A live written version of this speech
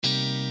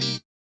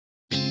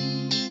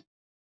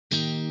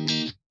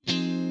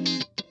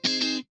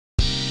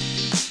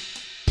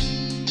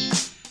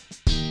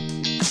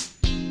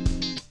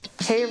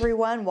Hey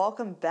everyone,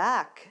 welcome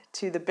back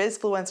to the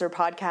Bizfluencer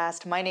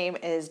podcast. My name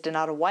is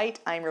Donata White.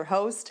 I'm your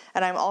host,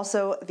 and I'm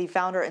also the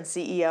founder and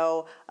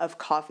CEO of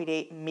Coffee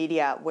Date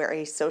Media. We're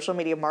a social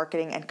media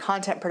marketing and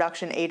content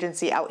production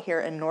agency out here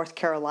in North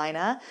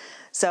Carolina.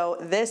 So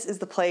this is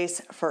the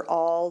place for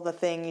all the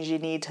things you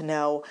need to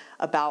know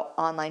about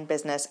online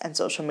business and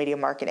social media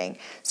marketing.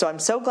 So I'm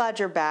so glad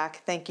you're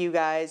back. Thank you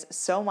guys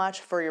so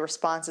much for your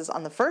responses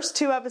on the first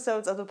 2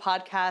 episodes of the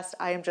podcast.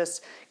 I am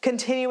just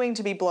continuing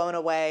to be blown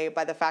away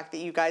by the fact that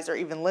you guys are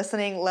even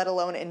listening, let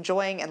alone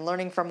enjoying and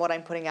learning from what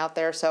I'm putting out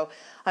there. So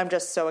I'm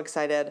just so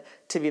excited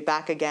to be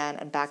back again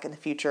and back in the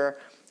future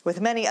with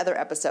many other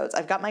episodes.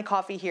 I've got my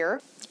coffee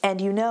here,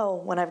 and you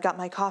know when I've got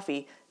my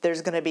coffee,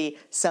 there's going to be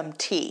some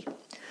tea.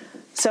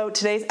 So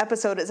today's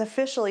episode is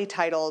officially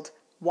titled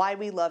Why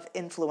We Love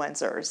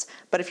Influencers.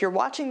 But if you're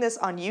watching this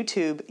on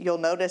YouTube, you'll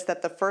notice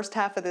that the first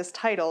half of this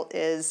title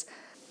is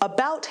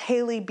about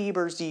Hailey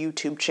Bieber's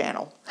YouTube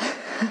channel.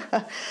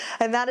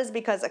 And that is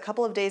because a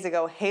couple of days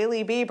ago,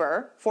 Hailey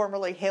Bieber,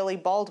 formerly Hailey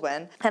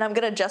Baldwin, and I'm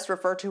going to just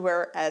refer to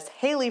her as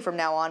Hailey from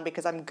now on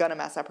because I'm going to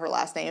mess up her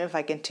last name if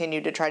I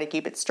continue to try to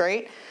keep it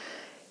straight.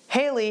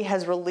 Hailey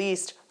has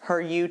released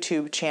her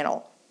YouTube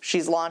channel.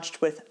 She's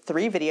launched with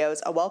 3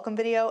 videos, a welcome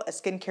video, a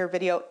skincare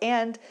video,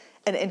 and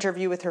an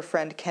interview with her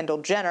friend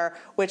Kendall Jenner,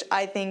 which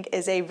I think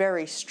is a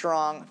very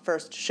strong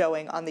first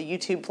showing on the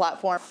YouTube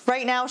platform.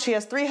 Right now, she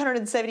has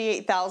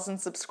 378,000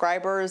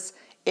 subscribers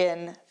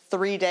in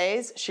 3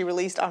 days. She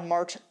released on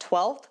March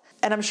 12th,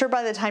 and I'm sure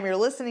by the time you're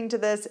listening to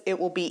this, it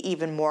will be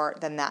even more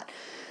than that.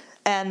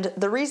 And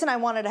the reason I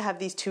wanted to have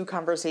these 2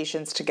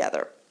 conversations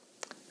together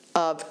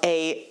of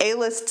a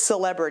A-list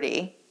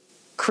celebrity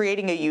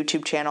creating a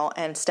YouTube channel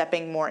and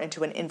stepping more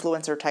into an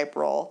influencer type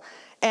role,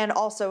 and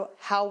also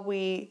how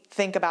we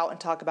think about and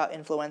talk about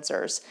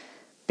influencers,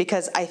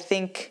 because I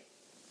think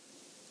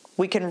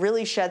we can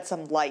really shed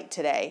some light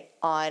today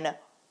on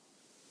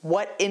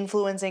what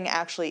influencing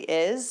actually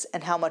is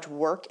and how much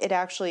work it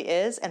actually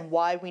is, and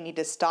why we need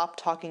to stop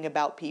talking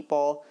about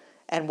people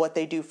and what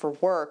they do for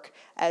work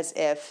as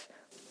if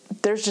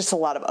there's just a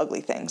lot of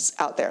ugly things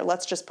out there.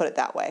 Let's just put it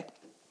that way,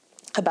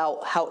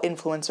 about how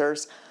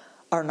influencers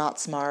are not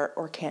smart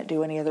or can't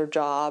do any other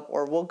job,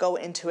 or we'll go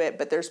into it,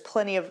 but there's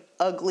plenty of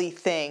ugly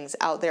things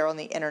out there on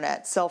the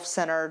internet,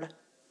 self-centered,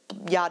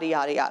 yada,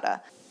 yada,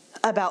 yada,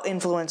 about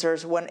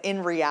influencers, when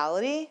in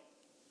reality,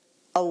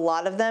 a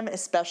lot of them,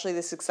 especially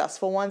the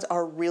successful ones,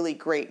 are really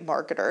great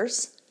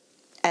marketers.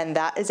 And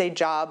that is a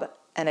job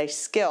and a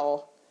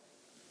skill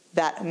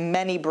that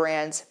many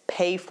brands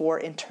pay for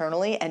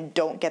internally and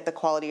don't get the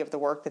quality of the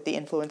work that the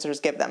influencers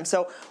give them.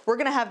 So we're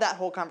going to have that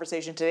whole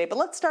conversation today, but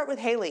let's start with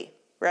Hailey,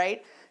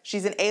 right?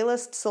 She's an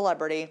A-list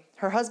celebrity.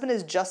 Her husband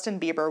is Justin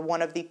Bieber,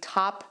 one of the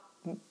top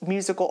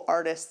musical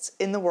artists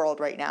in the world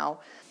right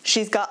now.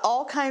 She's got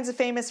all kinds of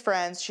famous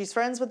friends. She's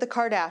friends with the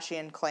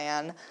Kardashian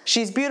clan.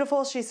 She's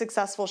beautiful, she's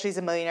successful, she's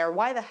a millionaire.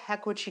 Why the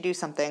heck would she do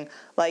something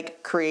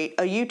like create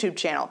a YouTube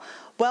channel?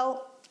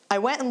 Well, I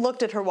went and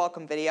looked at her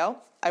welcome video.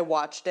 I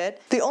watched it.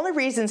 The only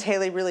reasons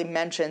Hailey really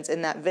mentions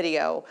in that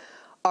video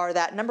are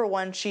that, number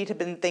one, she'd have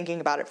been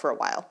thinking about it for a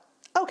while.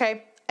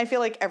 Okay, I feel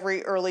like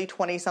every early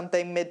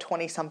 20-something,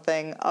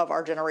 mid-20-something of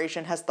our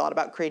generation has thought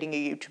about creating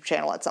a YouTube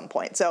channel at some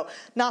point, so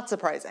not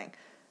surprising.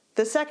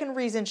 The second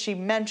reason she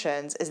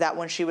mentions is that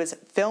when she was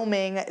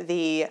filming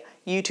the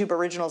YouTube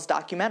Originals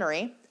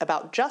documentary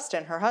about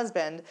Justin, her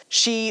husband,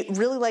 she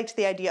really liked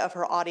the idea of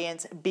her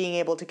audience being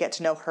able to get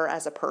to know her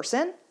as a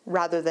person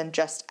rather than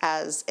just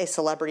as a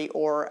celebrity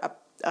or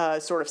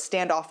a sort of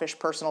standoffish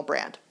personal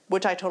brand,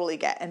 which I totally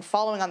get. And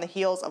following on the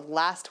heels of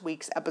last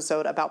week's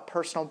episode about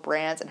personal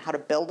brands and how to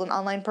build an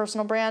online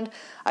personal brand,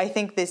 I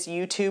think this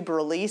YouTube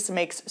release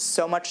makes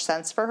so much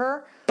sense for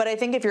her. But I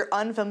think if you're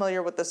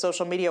unfamiliar with the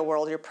social media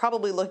world, you're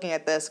probably looking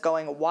at this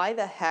going, why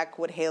the heck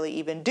would Hailey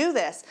even do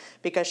this?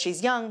 Because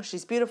she's young,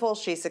 she's beautiful,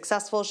 she's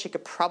successful, she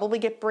could probably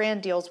get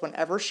brand deals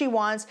whenever she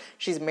wants.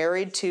 She's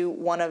married to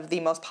one of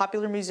the most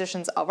popular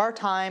musicians of our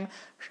time.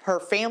 Her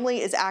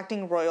family is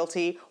acting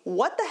royalty.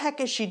 What the heck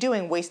is she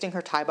doing wasting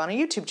her time on a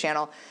YouTube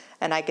channel?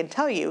 And I can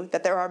tell you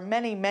that there are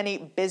many,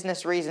 many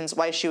business reasons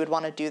why she would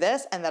want to do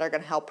this and that are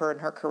going to help her in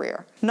her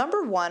career.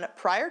 Number one,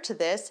 prior to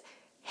this,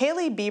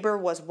 Hailey Bieber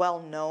was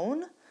well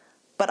known,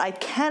 but I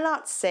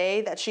cannot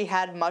say that she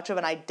had much of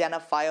an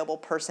identifiable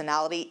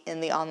personality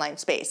in the online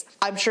space.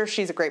 I'm sure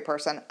she's a great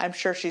person. I'm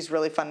sure she's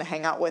really fun to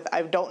hang out with.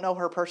 I don't know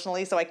her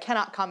personally, so I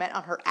cannot comment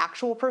on her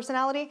actual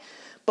personality,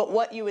 but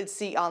what you would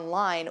see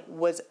online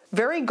was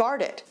very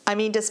guarded. I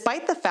mean,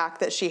 despite the fact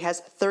that she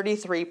has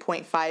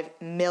 33.5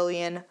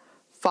 million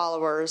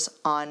followers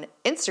on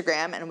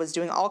Instagram and was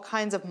doing all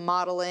kinds of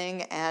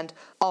modeling and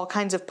all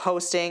kinds of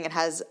posting and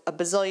has a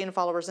bazillion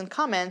followers and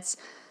comments,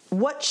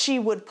 what she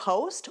would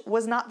post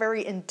was not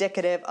very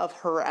indicative of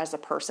her as a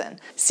person.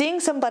 Seeing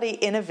somebody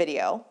in a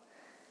video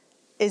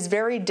is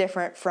very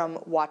different from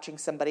watching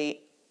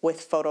somebody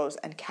with photos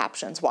and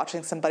captions,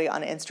 watching somebody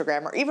on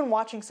Instagram, or even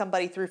watching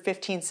somebody through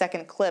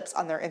 15-second clips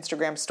on their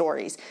Instagram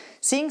stories.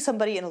 Seeing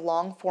somebody in a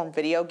long-form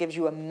video gives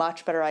you a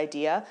much better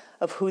idea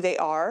of who they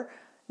are,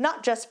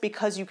 not just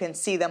because you can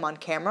see them on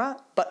camera,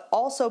 but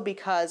also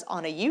because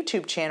on a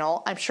YouTube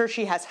channel, I'm sure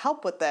she has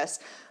help with this,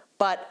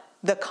 but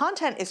the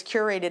content is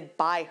curated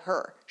by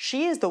her.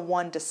 She is the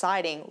one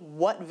deciding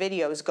what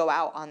videos go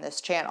out on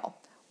this channel.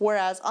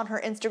 Whereas on her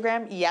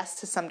Instagram, yes,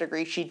 to some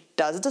degree, she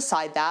does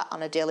decide that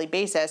on a daily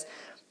basis,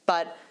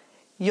 but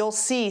you'll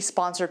see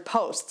sponsored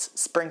posts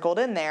sprinkled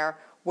in there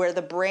where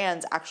the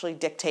brands actually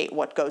dictate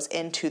what goes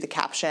into the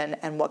caption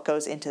and what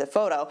goes into the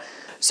photo.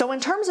 So in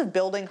terms of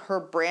building her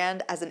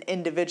brand as an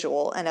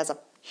individual and as a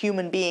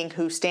human being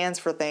who stands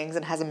for things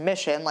and has a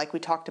mission, like we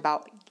talked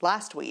about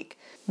last week,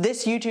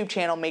 this YouTube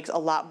channel makes a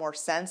lot more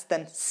sense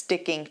than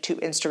sticking to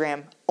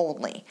Instagram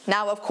only.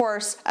 Now, of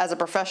course, as a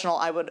professional,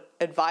 I would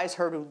advise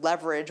her to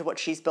leverage what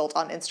she's built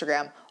on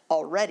Instagram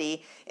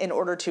already in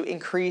order to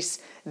increase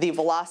the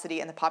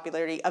velocity and the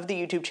popularity of the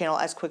YouTube channel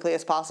as quickly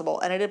as possible.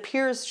 And it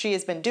appears she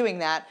has been doing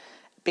that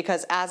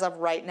because as of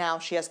right now,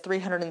 she has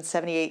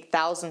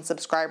 378,000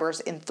 subscribers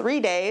in 3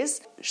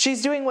 days.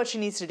 She's doing what she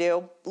needs to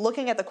do.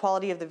 Looking at the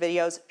quality of the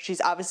videos, she's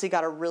obviously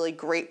got a really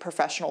great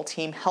professional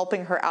team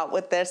helping her out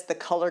with this. The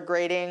color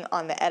grading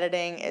on the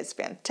editing is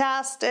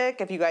fantastic.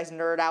 If you guys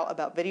nerd out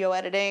about video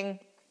editing,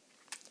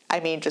 I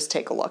mean, just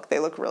take a look. They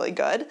look really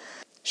good.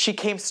 She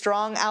came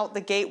strong out the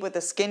gate with a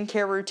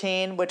skincare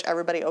routine, which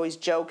everybody always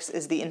jokes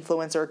is the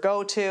influencer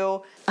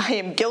go-to. I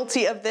am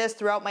guilty of this.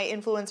 Throughout my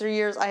influencer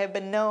years, I have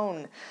been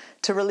known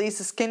to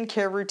release a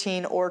skincare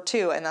routine or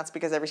two, and that's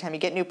because every time you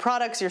get new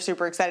products, you're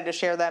super excited to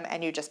share them,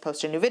 and you just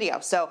post a new video.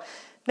 So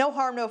no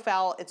harm, no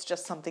foul. It's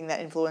just something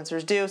that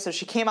influencers do. So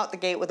she came out the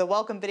gate with a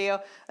welcome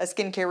video, a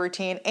skincare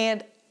routine,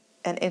 and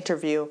an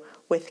interview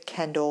with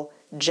Kendall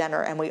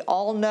Jenner. And we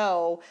all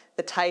know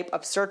the type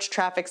of search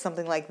traffic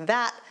something like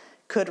that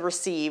could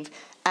receive.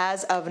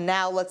 As of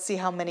now, let's see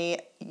how many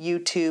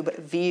YouTube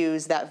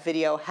views that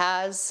video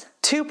has.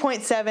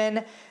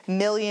 2.7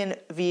 million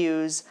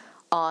views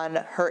on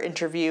her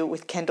interview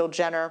with Kendall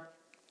Jenner,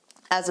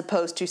 as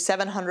opposed to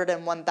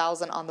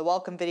 701,000 on the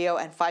welcome video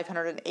and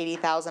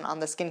 580,000 on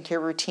the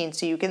skincare routine.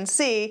 So you can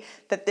see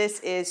that this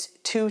is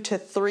 2 to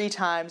 3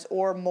 times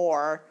or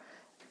more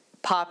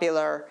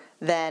popular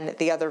than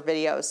the other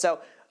videos. So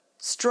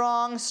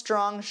strong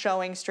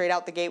showing straight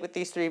out the gate with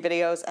these 3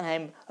 videos, and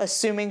I'm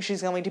assuming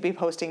she's going to be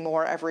posting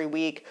more every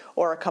week,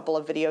 or a couple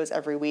of videos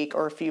every week,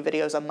 or a few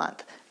videos a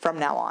month from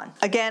now on.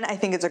 Again, I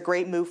think it's a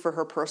great move for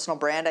her personal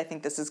brand. I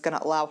think this is going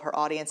to allow her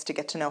audience to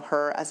get to know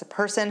her as a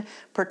person,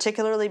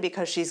 particularly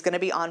because she's going to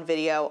be on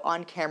video,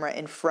 on camera,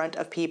 in front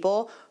of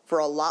people for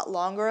a lot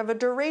longer of a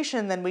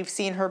duration than we've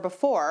seen her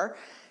before.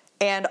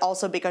 And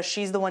also because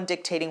she's the one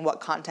dictating what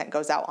content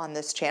goes out on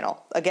this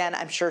channel. Again,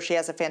 I'm sure she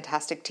has a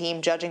fantastic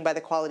team judging by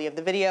the quality of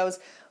the videos,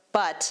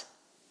 but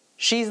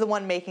she's the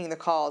one making the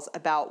calls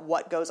about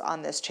what goes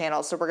on this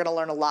channel. So we're gonna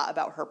learn a lot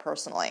about her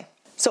personally.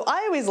 So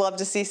I always love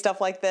to see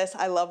stuff like this.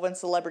 I love when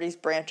celebrities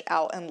branch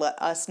out and let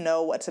us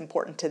know what's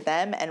important to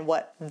them and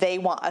what they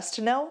want us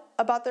to know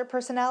about their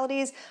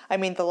personalities. I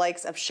mean, the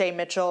likes of Shay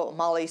Mitchell,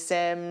 Molly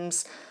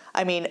Sims,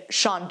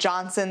 Shawn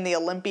Johnson, the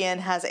Olympian,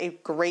 has a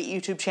great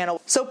YouTube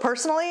channel. So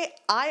personally,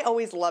 I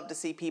always love to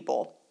see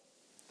people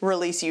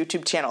release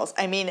YouTube channels.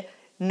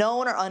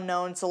 Known or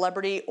unknown,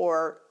 celebrity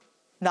or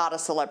not a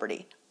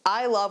celebrity.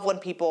 I love when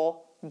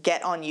people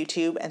get on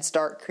YouTube and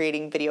start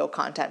creating video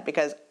content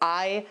because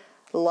I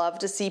love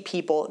to see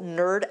people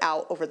nerd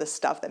out over the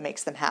stuff that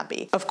makes them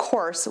happy. Of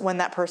course, when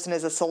that person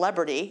is a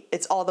celebrity,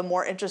 it's all the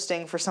more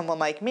interesting for someone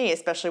like me,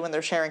 especially when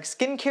they're sharing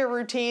skincare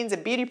routines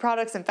and beauty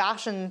products and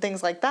fashion and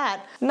things like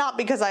that. Not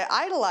because I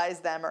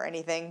idolize them or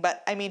anything,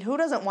 but who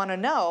doesn't want to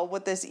know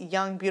what this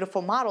young,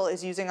 beautiful model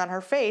is using on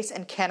her face,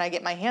 and can I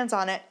get my hands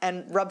on it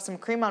and rub some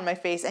cream on my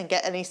face and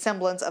get any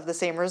semblance of the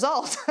same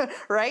result,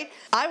 right?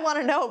 I want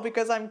to know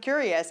because I'm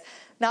curious,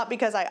 not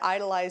because I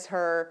idolize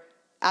her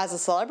as a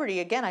celebrity.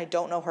 Again, I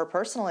don't know her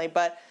personally,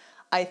 but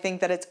I think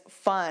that it's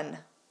fun.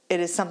 It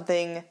is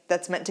something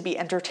that's meant to be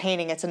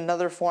entertaining. It's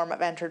another form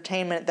of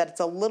entertainment that's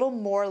a little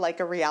more like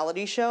a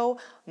reality show,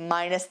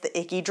 minus the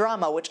icky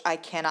drama, which I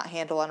cannot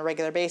handle on a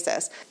regular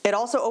basis. It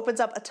also opens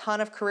up a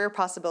ton of career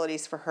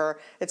possibilities for her.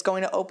 It's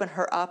going to open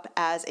her up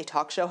as a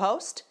talk show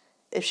host.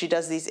 If she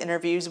does these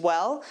interviews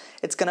well,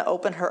 it's going to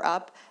open her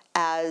up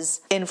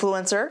as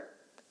influencer,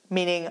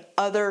 meaning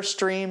other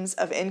streams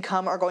of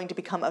income are going to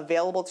become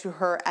available to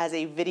her as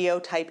a video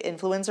type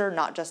influencer,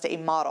 not just a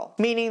model.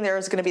 Meaning there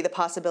is going to be the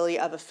possibility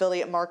of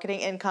affiliate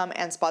marketing income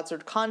and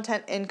sponsored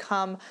content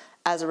income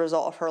as a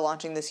result of her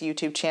launching this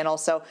YouTube channel.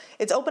 So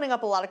it's opening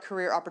up a lot of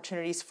career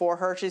opportunities for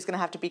her. She's going to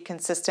have to be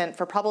consistent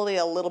for probably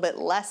a little bit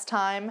less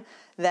time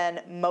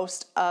than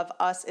most of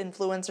us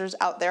influencers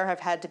out there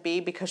have had to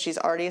be because she's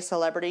already a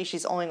celebrity.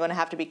 She's only going to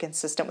have to be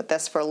consistent with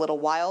this for a little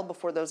while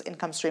before those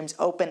income streams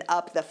open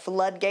up the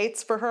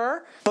floodgates for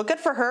her. But good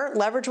for her.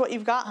 Leverage what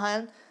you've got,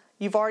 hun.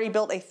 You've already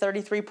built a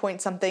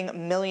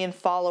 33-point-something million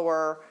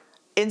follower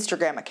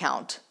Instagram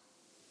account.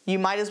 You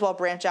might as well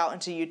branch out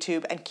into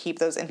YouTube and keep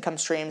those income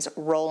streams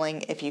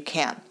rolling if you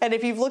can. And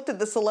if you've looked at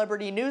the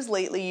celebrity news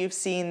lately, you've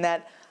seen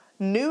that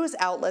news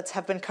outlets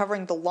have been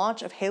covering the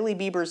launch of Hailey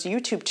Bieber's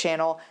YouTube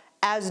channel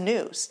as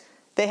news.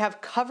 They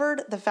have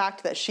covered the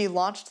fact that she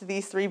launched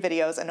these 3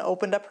 videos and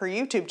opened up her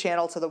YouTube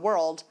channel to the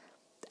world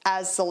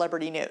as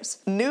celebrity news.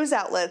 News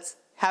outlets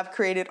have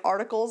created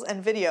articles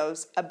and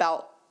videos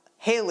about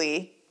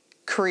Hailey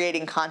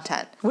creating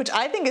content, which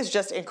I think is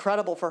just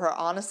incredible for her.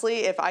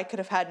 Honestly, if I could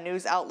have had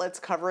news outlets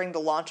covering the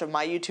launch of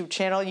my YouTube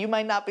channel, you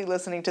might not be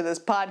listening to this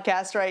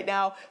podcast right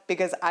now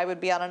because I would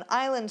be on an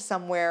island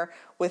somewhere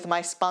with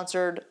my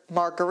sponsored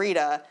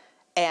margarita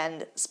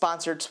and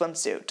sponsored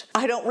swimsuit.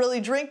 I don't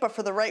really drink, but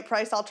for the right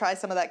price, I'll try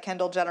some of that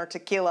Kendall Jenner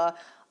tequila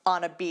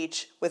on a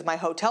beach with my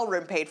hotel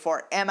room paid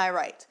for. Am I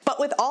right? But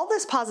with all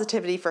this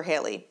positivity for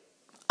Hailey,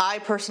 I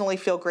personally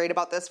feel great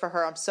about this for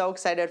her. I'm so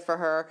excited for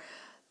her.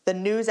 The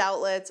news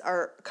outlets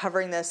are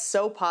covering this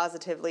so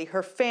positively.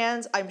 Her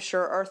fans, I'm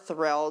sure, are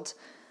thrilled.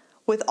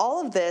 With all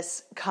of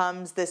this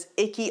comes this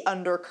icky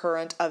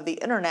undercurrent of the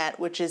internet,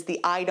 which is the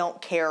I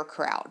don't care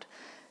crowd.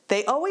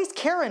 They always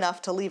care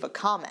enough to leave a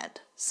comment,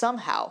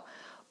 somehow,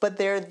 but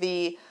they're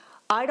the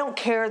I don't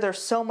care, there's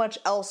so much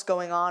else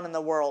going on in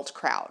the world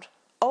crowd.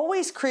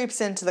 Always creeps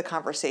into the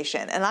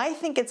conversation, and I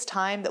think it's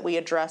time that we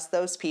address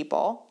those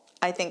people.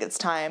 I think it's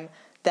time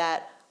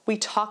that we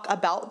talk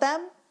about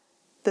them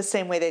the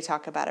same way they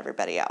talk about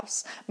everybody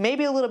else.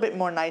 Maybe a little bit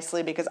more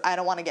nicely because I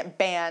don't want to get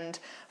banned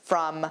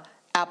from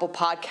Apple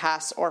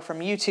Podcasts or from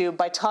YouTube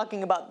by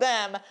talking about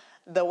them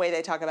the way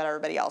they talk about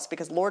everybody else,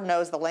 because Lord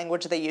knows the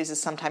language they use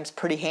is sometimes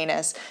pretty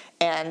heinous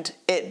and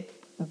it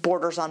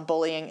borders on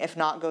bullying, if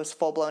not goes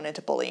full-blown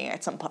into bullying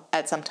at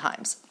some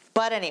times.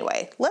 But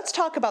anyway, let's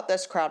talk about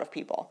this crowd of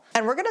people.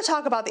 And we're going to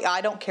talk about the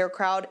I don't care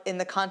crowd in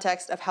the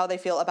context of how they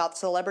feel about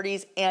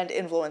celebrities and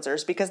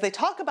influencers, because they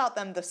talk about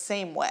them the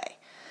same way.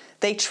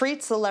 They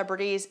treat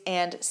celebrities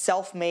and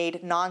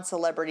self-made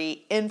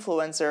non-celebrity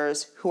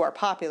influencers who are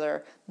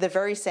popular the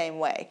very same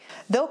way.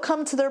 They'll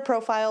come to their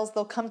profiles,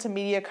 they'll come to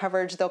media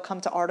coverage, they'll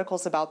come to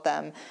articles about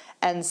them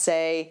and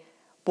say,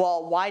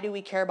 well, why do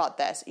we care about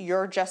this?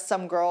 You're just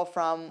some girl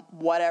from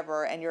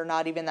whatever and you're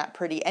not even that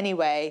pretty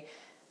anyway.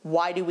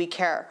 Why do we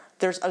care?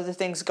 There's other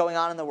things going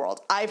on in the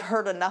world. I've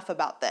heard enough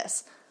about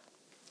this.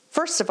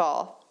 First of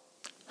all,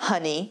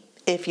 honey,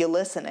 if you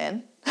listen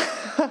in,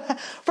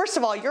 first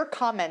of all, you're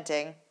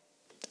commenting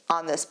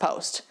on this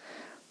post.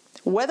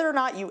 Whether or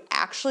not you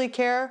actually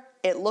care,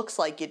 it looks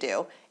like you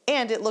do.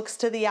 And it looks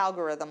to the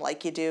algorithm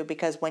like you do,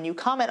 because when you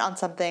comment on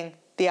something,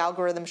 the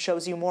algorithm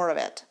shows you more of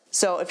it.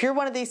 So if you're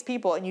one of these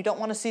people and you don't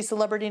want to see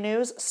celebrity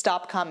news,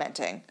 stop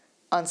commenting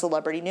on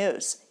celebrity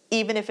news,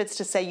 even if it's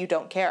to say you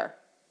don't care,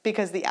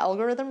 because the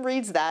algorithm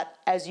reads that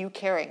as you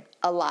caring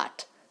a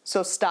lot.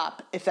 So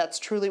stop if that's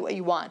truly what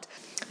you want.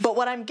 But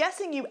what I'm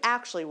guessing you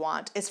actually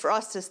want is for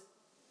us to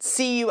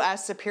see you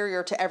as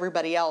superior to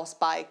everybody else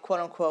by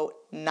quote unquote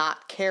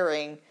not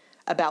caring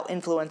about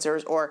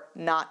influencers or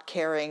not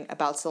caring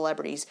about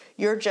celebrities.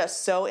 You're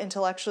just so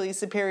intellectually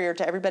superior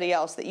to everybody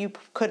else that you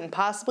couldn't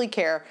possibly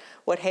care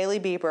what Hailey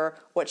Bieber,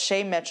 what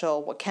Shay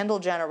Mitchell, what Kendall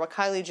Jenner, what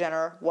Kylie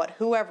Jenner, what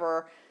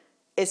whoever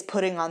is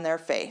putting on their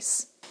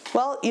face.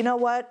 Well, you know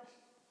what?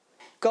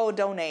 Go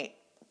donate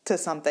to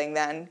something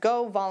then.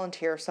 Go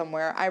volunteer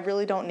somewhere. I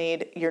really don't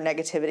need your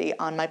negativity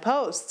on my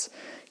posts.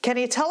 Can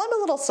you tell I'm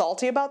a little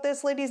salty about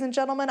this, ladies and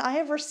gentlemen? I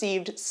have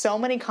received so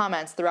many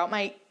comments throughout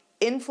my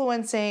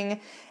influencing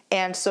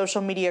and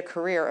social media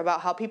career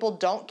about how people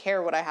don't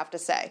care what I have to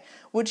say.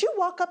 Would you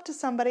walk up to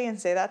somebody and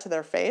say that to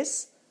their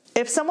face?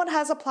 If someone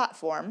has a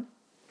platform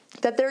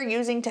that they're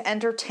using to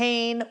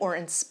entertain or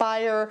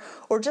inspire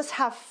or just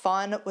have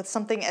fun with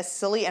something as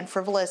silly and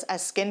frivolous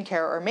as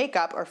skincare or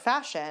makeup or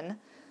fashion,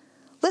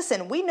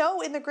 listen, we know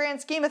in the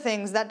grand scheme of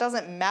things that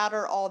doesn't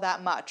matter all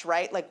that much,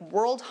 right? Like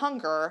world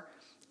hunger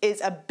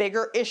is a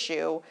bigger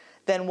issue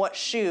than what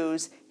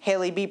shoes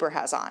Hailey Bieber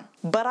has on.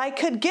 But I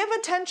could give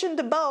attention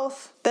to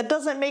both. That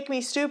doesn't make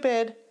me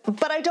stupid.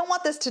 But I don't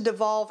want this to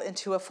devolve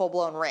into a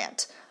full-blown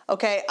rant.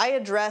 Okay, I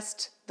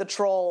addressed the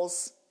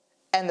trolls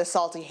and the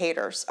salty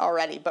haters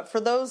already. But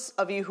for those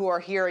of you who are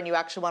here and you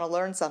actually want to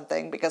learn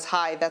something, because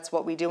hi, that's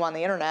what we do on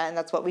the internet and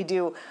that's what we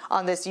do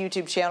on this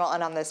YouTube channel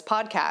and on this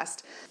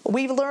podcast,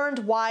 we've learned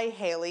why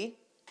Hailey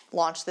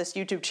launched this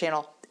YouTube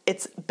channel.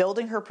 It's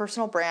building her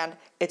personal brand.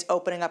 It's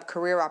opening up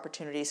career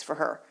opportunities for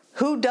her.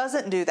 Who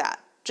doesn't do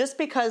that? Just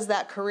because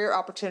that career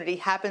opportunity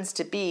happens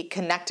to be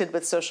connected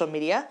with social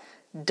media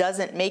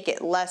doesn't make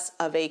it less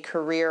of a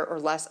career or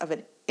less of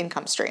an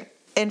income stream.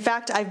 In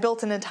fact, I've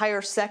built an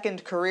entire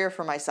second career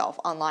for myself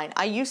online.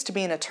 I used to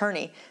be an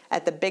attorney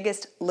at the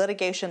biggest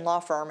litigation law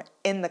firm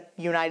in the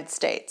United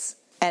States.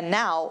 And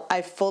now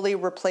I've fully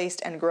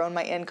replaced and grown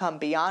my income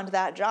beyond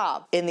that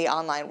job in the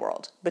online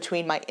world.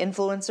 Between my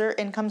influencer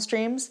income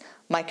streams,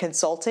 my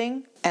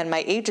consulting, and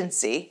my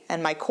agency,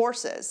 and my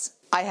courses,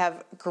 I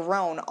have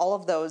grown all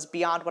of those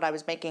beyond what I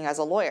was making as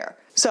a lawyer.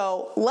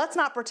 So let's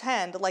not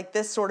pretend like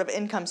this sort of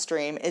income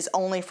stream is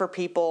only for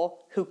people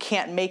who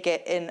can't make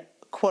it in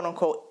quote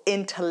unquote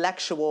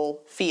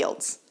intellectual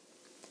fields.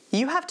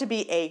 You have to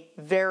be a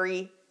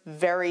very,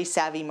 very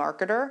savvy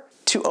marketer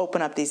to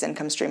open up these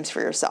income streams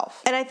for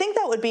yourself. And I think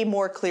that would be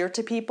more clear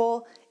to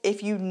people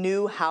if you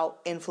knew how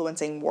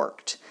influencing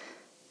worked.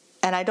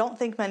 And I don't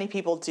think many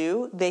people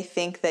do. They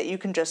think that you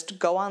can just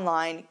go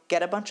online,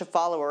 get a bunch of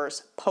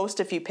followers,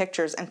 post a few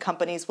pictures, and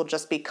companies will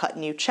just be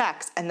cutting you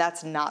checks. And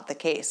that's not the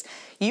case.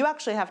 You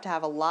actually have to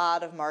have a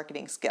lot of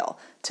marketing skill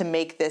to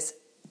make this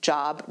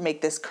job,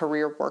 make this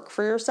career work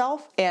for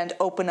yourself, and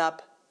open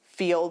up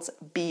fields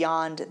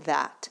beyond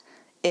that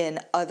in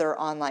other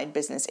online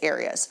business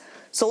areas.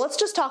 So let's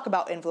just talk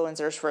about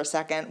influencers for a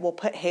second. We'll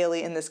put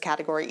Hailey in this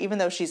category, even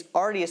though she's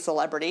already a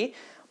celebrity.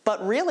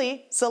 But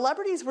really,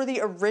 celebrities were the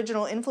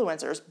original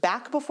influencers.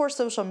 Back before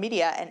social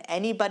media and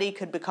anybody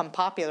could become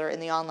popular in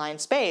the online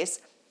space,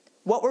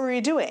 what were we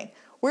doing?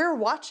 We were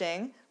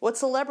watching what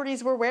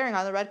celebrities were wearing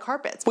on the red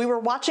carpets. We were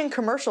watching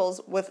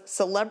commercials with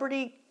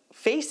celebrity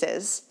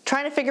faces,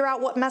 trying to figure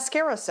out what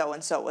mascara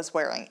so-and-so was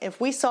wearing.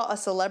 If we saw a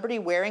celebrity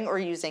wearing or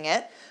using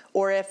it,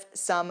 or if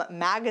some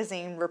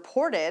magazine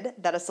reported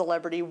that a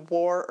celebrity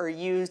wore or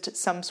used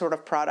some sort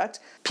of product,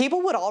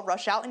 people would all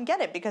rush out and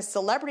get it because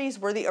celebrities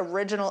were the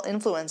original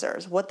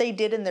influencers. What they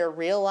did in their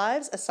real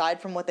lives,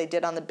 aside from what they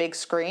did on the big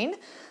screen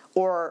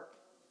or,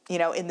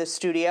 in the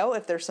studio,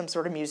 if there's some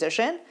sort of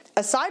musician,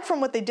 aside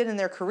from what they did in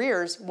their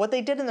careers, what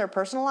they did in their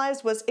personal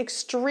lives was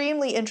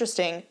extremely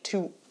interesting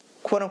to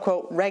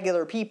quote-unquote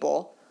regular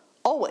people,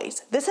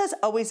 always. This has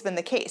always been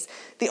the case.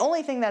 The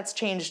only thing that's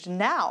changed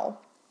now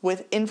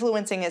with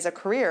influencing as a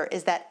career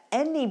is that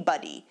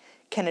anybody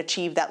can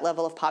achieve that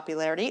level of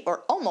popularity,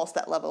 or almost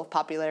that level of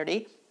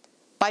popularity,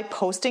 by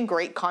posting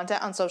great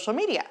content on social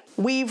media.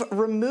 We've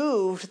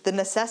removed the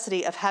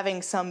necessity of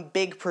having some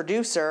big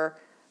producer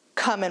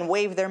come and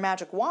wave their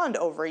magic wand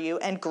over you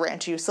and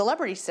grant you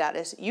celebrity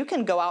status. You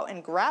can go out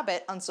and grab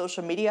it on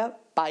social media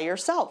by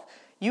yourself.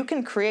 You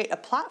can create a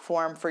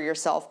platform for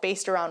yourself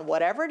based around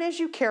whatever it is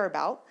you care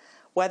about,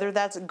 whether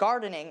that's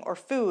gardening or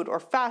food or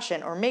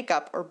fashion or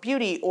makeup or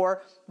beauty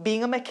or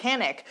being a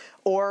mechanic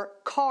or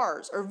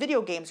cars or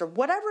video games or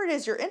whatever it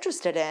is you're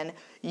interested in.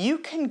 You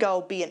can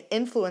go be an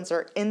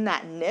influencer in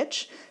that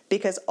niche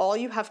because all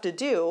you have to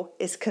do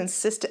is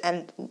consistent.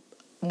 And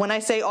when I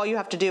say all you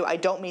have to do, I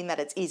don't mean that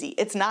it's easy.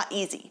 It's not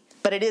easy.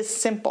 But it is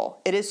simple,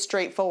 it is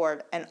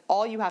straightforward, and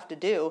all you have to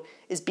do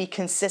is be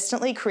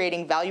consistently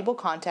creating valuable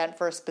content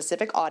for a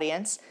specific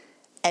audience,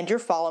 and your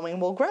following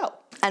will grow.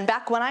 And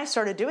back when I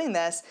started doing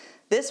this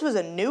was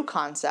a new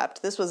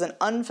concept, this was an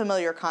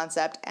unfamiliar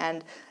concept,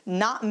 and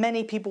not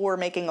many people were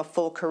making a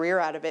full career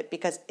out of it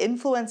because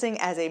influencing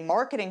as a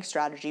marketing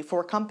strategy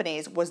for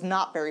companies was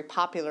not very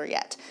popular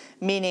yet,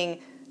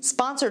 meaning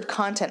sponsored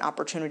content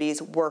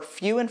opportunities were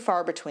few and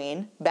far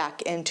between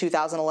back in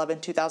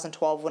 2011,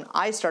 2012 when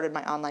I started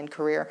my online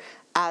career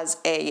as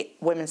a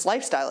women's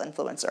lifestyle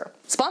influencer.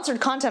 Sponsored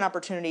content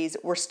opportunities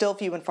were still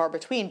few and far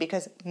between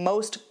because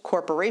most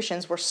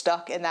corporations were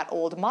stuck in that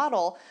old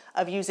model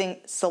of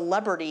using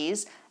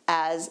celebrities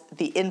as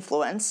the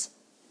influence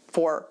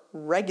for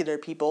regular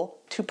people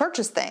to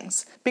purchase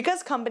things.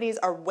 Because companies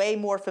are way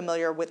more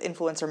familiar with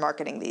influencer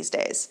marketing these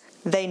days.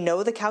 They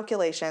know the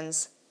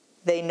calculations,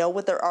 they know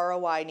what their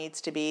ROI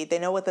needs to be. They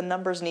know what the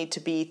numbers need to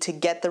be to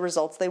get the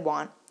results they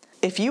want.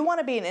 If you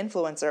want to be an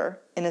influencer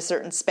in a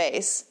certain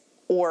space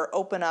or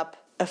open up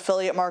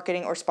affiliate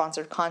marketing or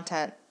sponsored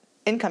content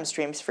income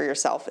streams for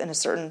yourself in a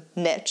certain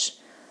niche,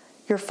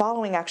 your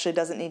following actually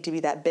doesn't need to be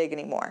that big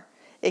anymore.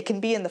 It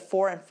can be in the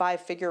 4 and 5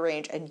 figure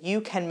range, and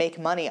you can make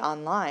money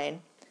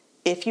online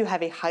if you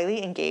have a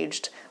highly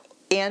engaged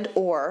and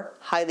or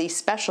highly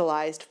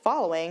specialized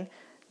following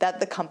that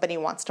the company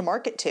wants to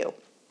market to.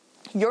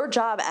 Your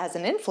job as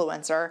an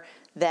influencer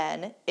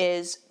then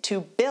is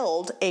to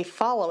build a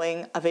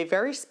following of a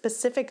very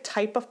specific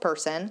type of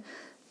person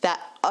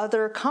that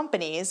other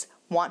companies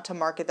want to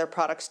market their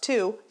products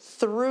to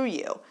through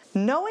you.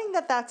 Knowing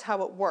that that's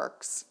how it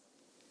works,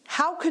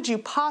 how could you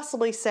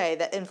possibly say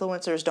that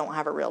influencers don't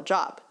have a real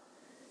job?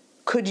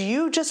 Could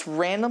you just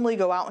randomly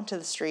go out into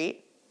the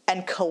street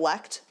and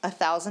collect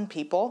 1,000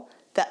 people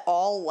that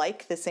all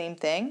like the same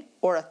thing,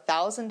 or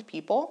 1,000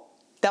 people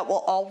that will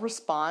all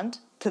respond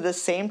to the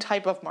same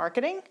type of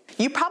marketing?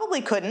 You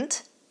probably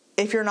couldn't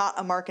if you're not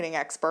a marketing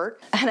expert.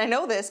 And I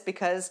know this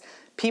because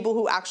people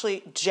who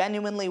actually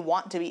genuinely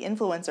want to be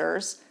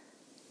influencers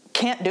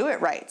can't do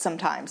it right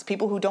sometimes.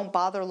 People who don't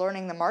bother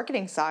learning the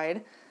marketing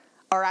side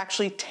are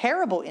actually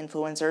terrible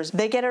influencers.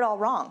 They get it all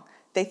wrong.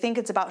 They think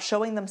it's about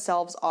showing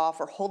themselves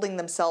off or holding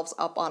themselves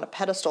up on a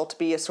pedestal to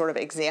be a sort of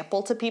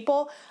example to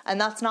people,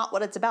 and that's not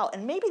what it's about.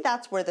 And maybe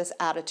that's where this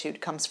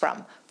attitude comes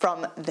from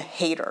the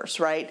haters,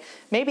 right?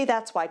 Maybe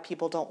that's why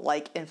people don't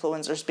like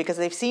influencers, because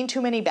they've seen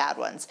too many bad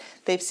ones.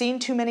 They've seen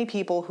too many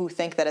people who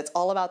think that it's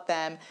all about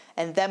them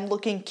and them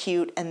looking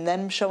cute and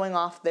them showing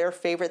off their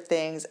favorite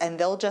things, and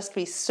they'll just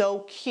be so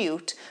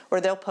cute, or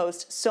they'll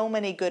post so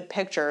many good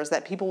pictures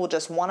that people will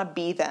just want to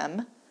be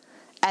them,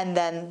 and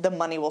then the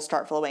money will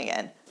start flowing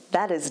in.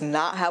 That is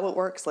not how it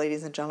works,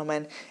 ladies and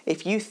gentlemen.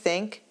 If you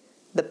think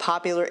the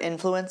popular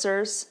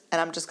influencers,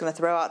 and I'm just going to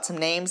throw out some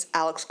names,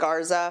 Alex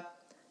Garza,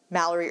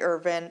 Mallory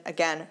Irvin,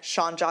 again,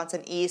 Sean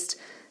Johnson East,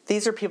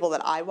 these are people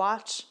that I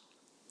watch.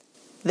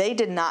 They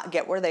did not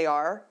get where they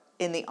are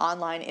in the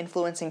online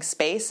influencing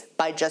space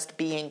by just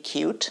being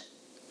cute.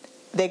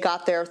 They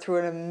got there through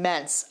an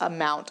immense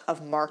amount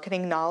of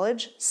marketing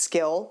knowledge,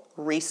 skill,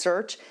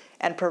 research,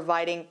 and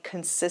providing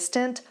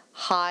consistent,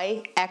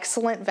 high,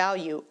 excellent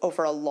value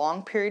over a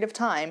long period of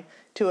time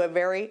to a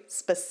very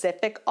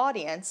specific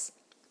audience,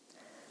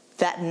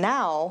 that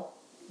now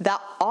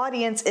that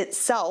audience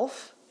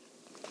itself,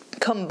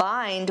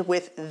 combined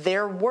with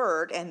their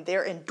word and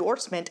their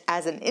endorsement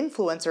as an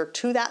influencer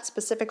to that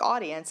specific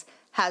audience,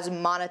 has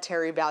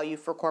monetary value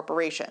for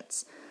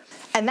corporations.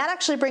 And that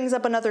actually brings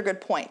up another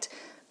good point,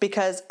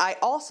 because I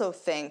also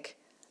think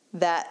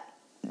that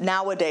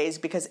nowadays,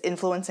 because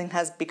influencing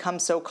has become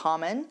so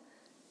common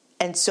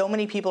and so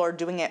many people are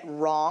doing it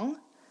wrong,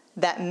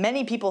 that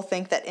many people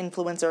think that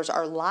influencers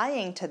are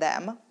lying to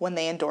them when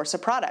they endorse a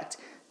product.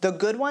 The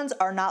good ones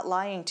are not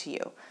lying to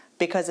you,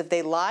 because if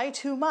they lie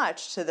too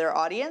much to their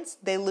audience,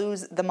 they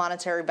lose the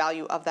monetary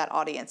value of that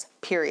audience,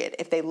 period.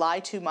 If they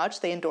lie too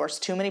much, they endorse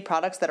too many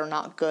products that are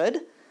not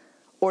good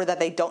or that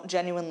they don't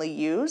genuinely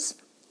use,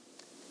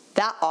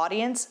 that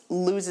audience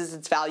loses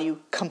its value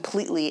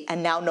completely,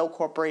 and now no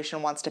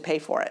corporation wants to pay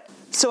for it.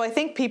 So I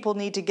think people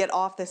need to get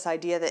off this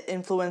idea that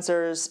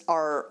influencers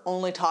are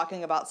only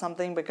talking about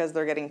something because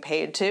they're getting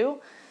paid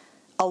to.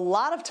 A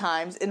lot of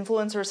times,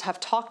 influencers have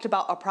talked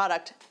about a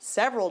product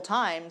several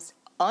times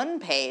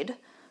unpaid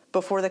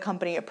before the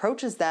company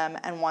approaches them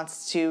and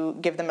wants to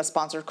give them a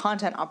sponsored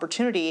content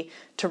opportunity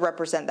to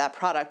represent that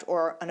product,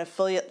 or an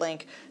affiliate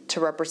link to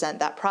represent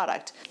that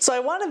product. So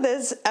I wanted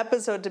this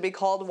episode to be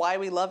called Why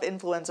We Love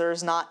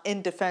Influencers, not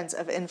in defense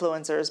of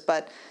influencers,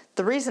 but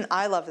the reason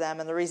I love them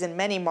and the reason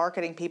many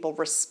marketing people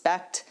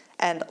respect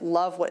and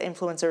love what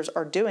influencers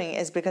are doing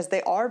is because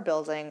they are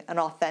building an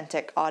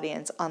authentic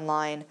audience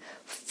online,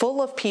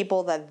 full of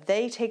people that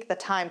they take the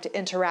time to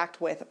interact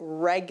with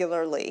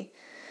regularly.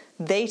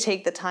 They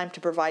take the time to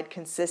provide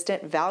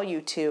consistent value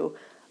to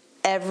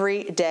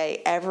every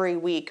day, every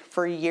week,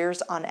 for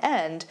years on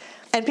end.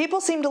 And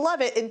people seem to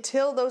love it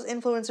until those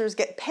influencers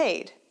get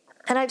paid.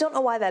 And I don't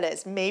know why that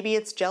is. Maybe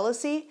it's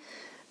jealousy.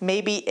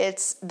 Maybe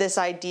it's this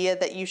idea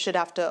that you should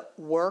have to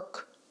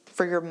work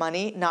for your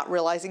money, not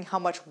realizing how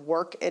much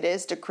work it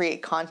is to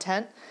create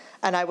content.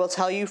 And I will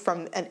tell you,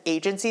 from an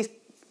agency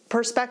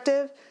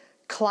perspective,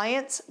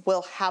 clients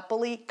will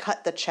happily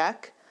cut the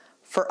check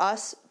for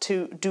us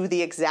to do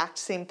the exact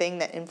same thing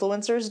that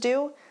influencers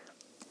do,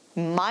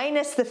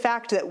 minus the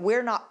fact that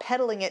we're not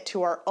peddling it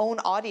to our own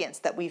audience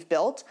that we've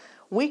built.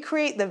 We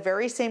create the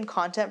very same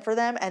content for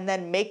them and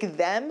then make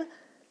them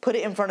put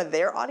it in front of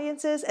their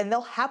audiences, and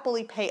they'll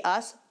happily pay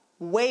us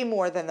way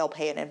more than they'll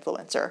pay an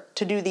influencer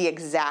to do the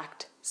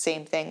exact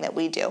same thing that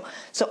we do.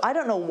 So I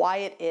don't know why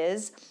it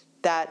is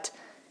that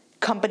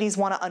companies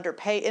want to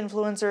underpay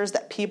influencers,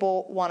 that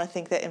people want to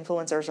think that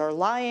influencers are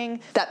lying,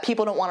 that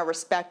people don't want to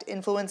respect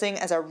influencing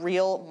as a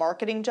real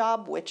marketing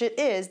job, which it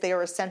is. They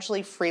are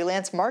essentially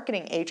freelance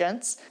marketing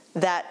agents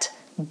that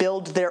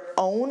build their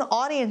own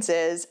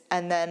audiences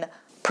and then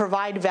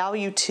provide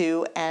value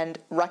to and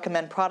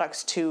recommend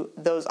products to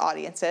those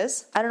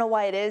audiences. I don't know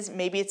why it is.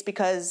 Maybe it's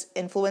because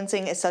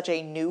influencing is such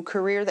a new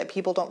career that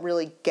people don't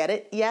really get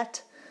it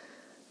yet.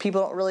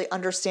 People don't really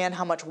understand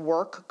how much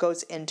work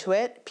goes into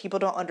it. People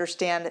don't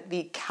understand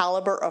the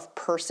caliber of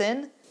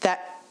person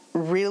that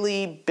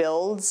really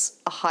builds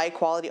a high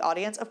quality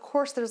audience. Of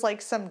course, there's like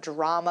some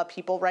drama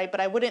people, right? But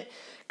I wouldn't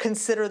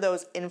consider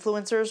those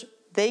influencers.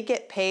 They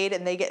get paid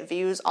and they get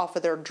views off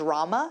of their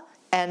drama.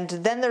 And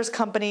then there's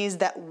companies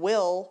that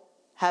will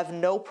have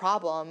no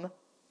problem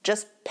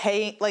just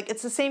paying. Like,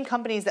 it's the same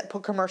companies that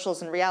put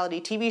commercials in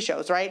reality TV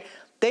shows, right?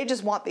 They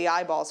just want the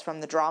eyeballs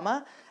from the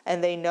drama,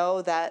 and they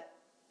know that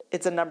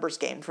it's a numbers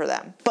game for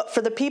them. But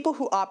for the people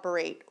who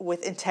operate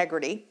with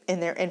integrity in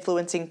their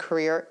influencing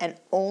career and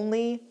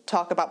only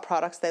talk about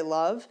products they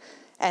love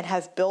and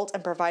have built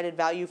and provided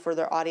value for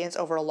their audience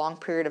over a long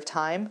period of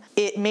time,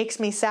 it makes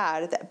me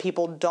sad that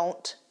people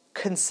don't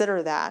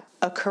consider that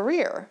a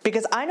career.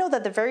 Because I know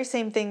that the very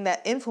same thing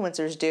that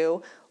influencers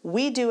do,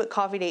 we do at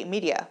Coffee Date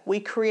Media.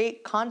 We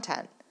create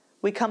content.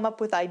 We come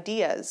up with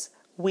ideas.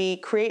 We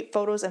create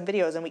photos and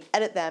videos, and we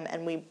edit them,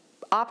 and we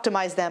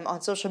optimize them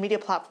on social media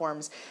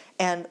platforms,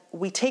 and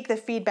we take the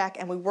feedback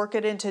and we work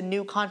it into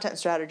new content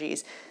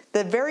strategies.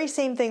 The very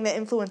same thing that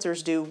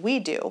influencers do, we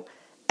do,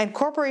 and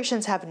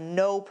corporations have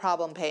no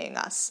problem paying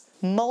us.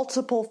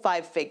 Multiple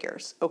 5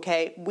 figures,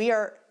 okay? We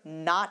are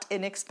not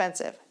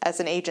inexpensive as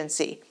an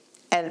agency,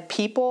 and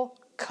people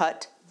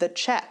cut the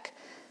check,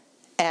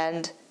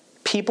 and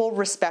people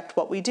respect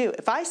what we do.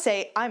 If I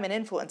say I'm an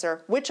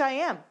influencer, which I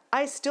am,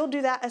 I still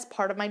do that as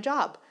part of my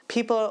job.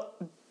 People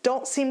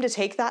don't seem to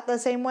take that the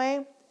same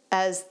way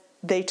as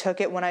they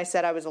took it when I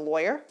said I was a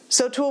lawyer.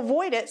 So to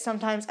avoid it,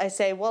 sometimes I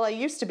say, well, I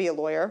used to be a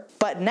lawyer,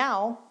 but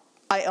now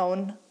I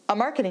own a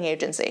marketing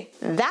agency.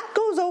 That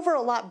goes over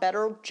a lot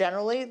better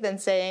generally than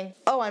saying,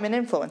 oh, I'm an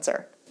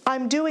influencer.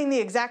 I'm doing the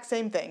exact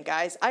same thing,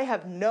 guys. I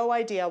have no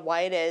idea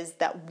why it is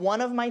that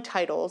one of my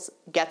titles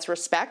gets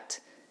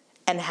respect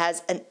and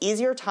has an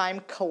easier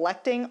time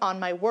collecting on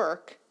my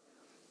work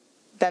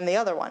than the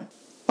other one.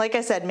 Like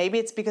I said, maybe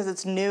it's because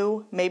it's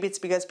new. Maybe it's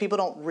because people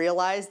don't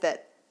realize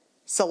that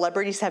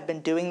celebrities have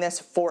been doing this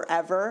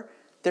forever.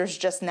 There's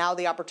just now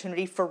the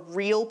opportunity for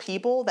real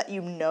people that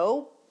you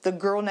know, the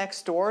girl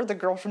next door, the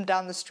girl from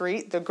down the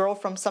street, the girl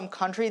from some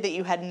country that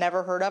you had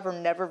never heard of or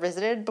never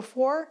visited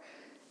before,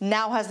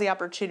 now has the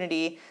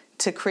opportunity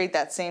to create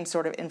that same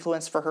sort of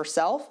influence for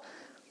herself.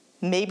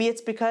 Maybe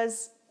it's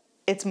because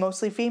it's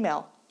mostly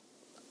female.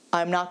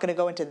 I'm not going to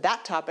go into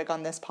that topic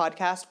on this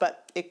podcast,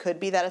 but it could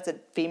be that it's a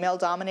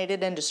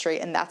female-dominated industry,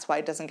 and that's why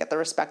it doesn't get the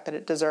respect that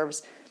it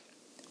deserves.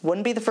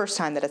 Wouldn't be the first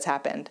time that it's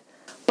happened.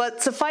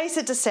 But suffice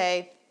it to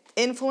say,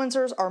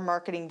 influencers are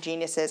marketing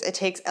geniuses. It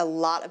takes a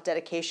lot of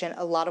dedication,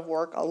 a lot of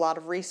work, a lot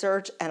of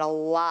research, and a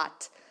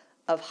lot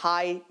of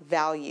high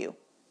value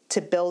to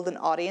build an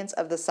audience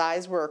of the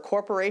size where a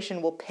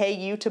corporation will pay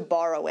you to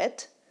borrow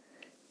it,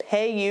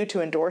 pay you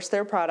to endorse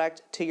their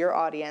product to your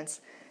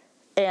audience,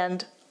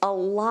 and a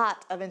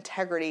lot of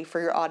integrity for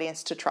your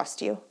audience to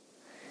trust you.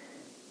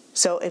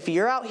 So if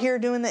you're out here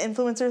doing the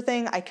influencer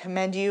thing, I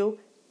commend you.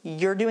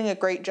 You're doing a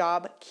great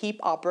job. Keep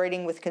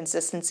operating with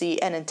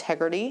consistency and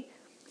integrity,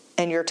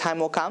 and your time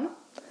will come.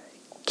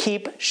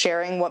 Keep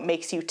sharing what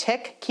makes you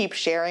tick. Keep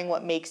sharing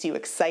what makes you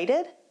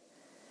excited.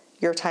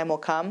 Your time will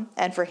come.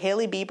 And for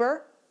Hailey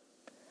Bieber,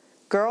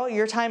 girl,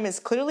 your time is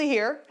clearly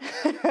here.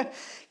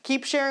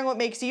 Keep sharing what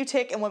makes you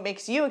tick and what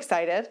makes you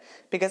excited,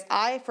 because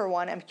I, for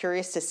one, am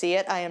curious to see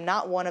it. I am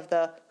not one of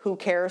the who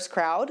cares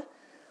crowd.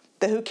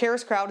 The who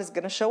cares crowd is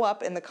going to show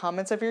up in the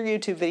comments of your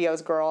YouTube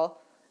videos,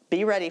 girl.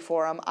 Be ready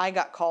for them. I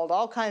got called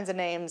all kinds of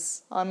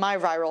names on my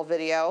viral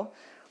video.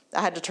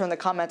 I had to turn the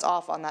comments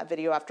off on that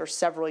video after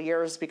several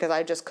years because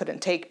I just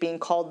couldn't take being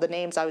called the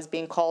names I was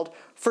being called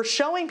for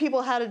showing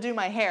people how to do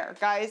my hair.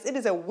 Guys, it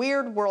is a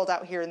weird world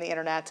out here in the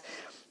internet.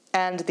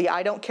 And the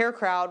I don't care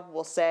crowd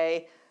will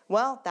say,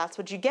 well, that's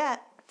what you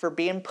get for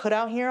being put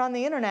out here on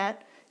the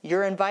internet.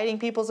 You're inviting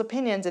people's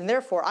opinions, and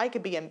therefore I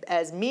could be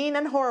as mean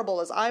and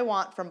horrible as I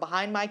want from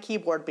behind my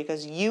keyboard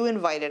because you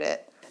invited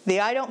it. The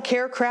I don't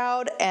care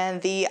crowd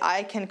and the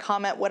I can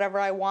comment whatever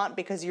I want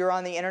because you're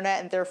on the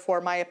internet and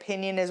therefore my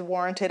opinion is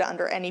warranted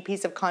under any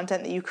piece of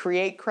content that you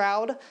create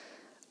crowd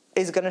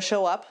is going to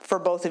show up for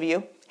both of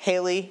you.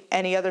 Hailey,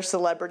 any other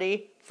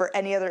celebrity, for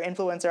any other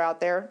influencer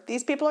out there,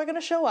 these people are going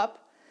to show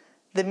up.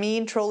 The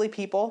mean, trolly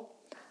people.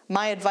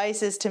 My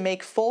advice is to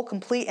make full,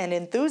 complete, and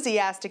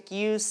enthusiastic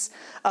use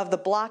of the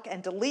block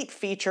and delete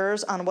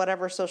features on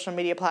whatever social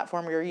media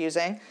platform you're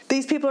using.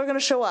 These people are going to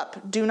show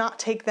up. Do not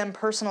take them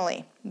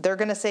personally. They're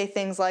going to say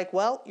things like,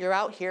 well, you're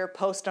out here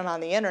posting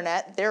on the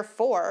internet,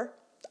 therefore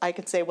I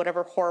can say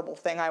whatever horrible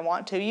thing I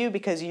want to you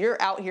because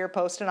you're out here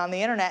posting on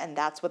the internet, and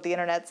that's what the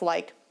internet's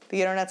like.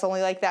 The internet's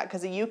only like that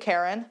because of you,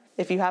 Karen.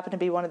 If you happen to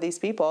be one of these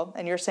people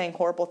and you're saying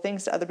horrible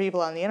things to other people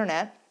on the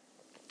internet,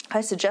 I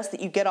suggest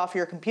that you get off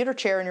your computer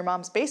chair in your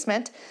mom's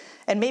basement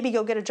and maybe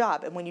go get a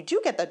job. And when you do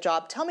get that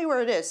job, tell me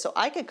where it is so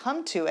I could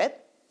come to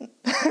it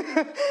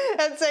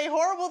and say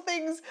horrible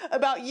things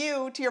about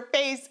you to your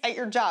face at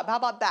your job. How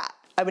about that?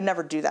 I would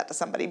never do that to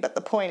somebody, but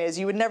the point is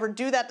you would never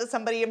do that to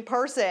somebody in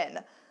person.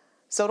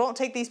 So don't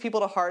take these people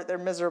to heart. They're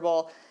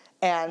miserable.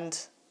 And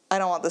I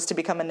don't want this to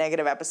become a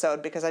negative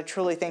episode because I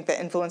truly think that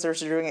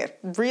influencers are doing a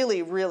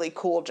really, really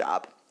cool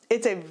job.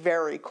 It's a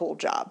very cool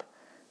job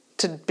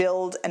to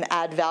build and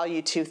add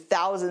value to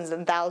thousands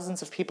and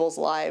thousands of people's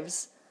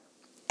lives,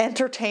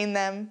 entertain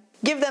them,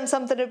 give them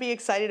something to be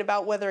excited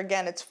about, whether,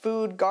 again, it's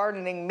food,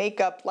 gardening,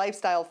 makeup,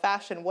 lifestyle,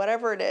 fashion,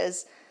 whatever it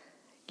is.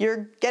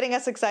 You're getting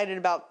us excited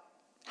about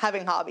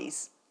having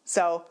hobbies.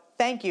 So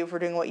thank you for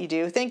doing what you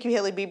do. Thank you,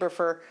 Hailey Bieber,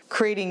 for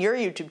creating your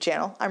YouTube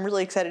channel. I'm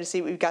really excited to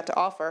see what you've got to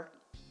offer.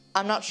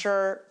 I'm not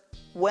sure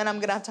when I'm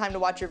going to have time to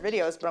watch your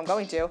videos, but I'm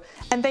going to.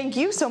 And thank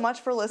you so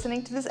much for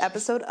listening to this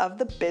episode of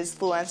the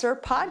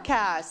Bizfluencer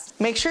podcast.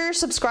 Make sure you're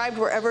subscribed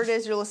wherever it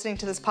is you're listening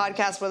to this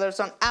podcast, whether it's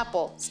on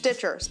Apple,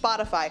 Stitcher,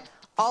 Spotify,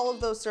 all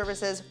of those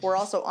services. We're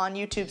also on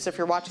YouTube, so if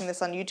you're watching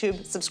this on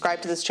YouTube,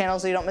 subscribe to this channel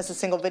so you don't miss a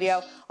single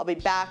video. I'll be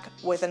back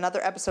with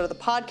another episode of the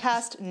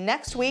podcast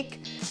next week,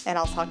 and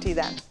I'll talk to you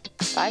then.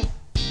 Bye.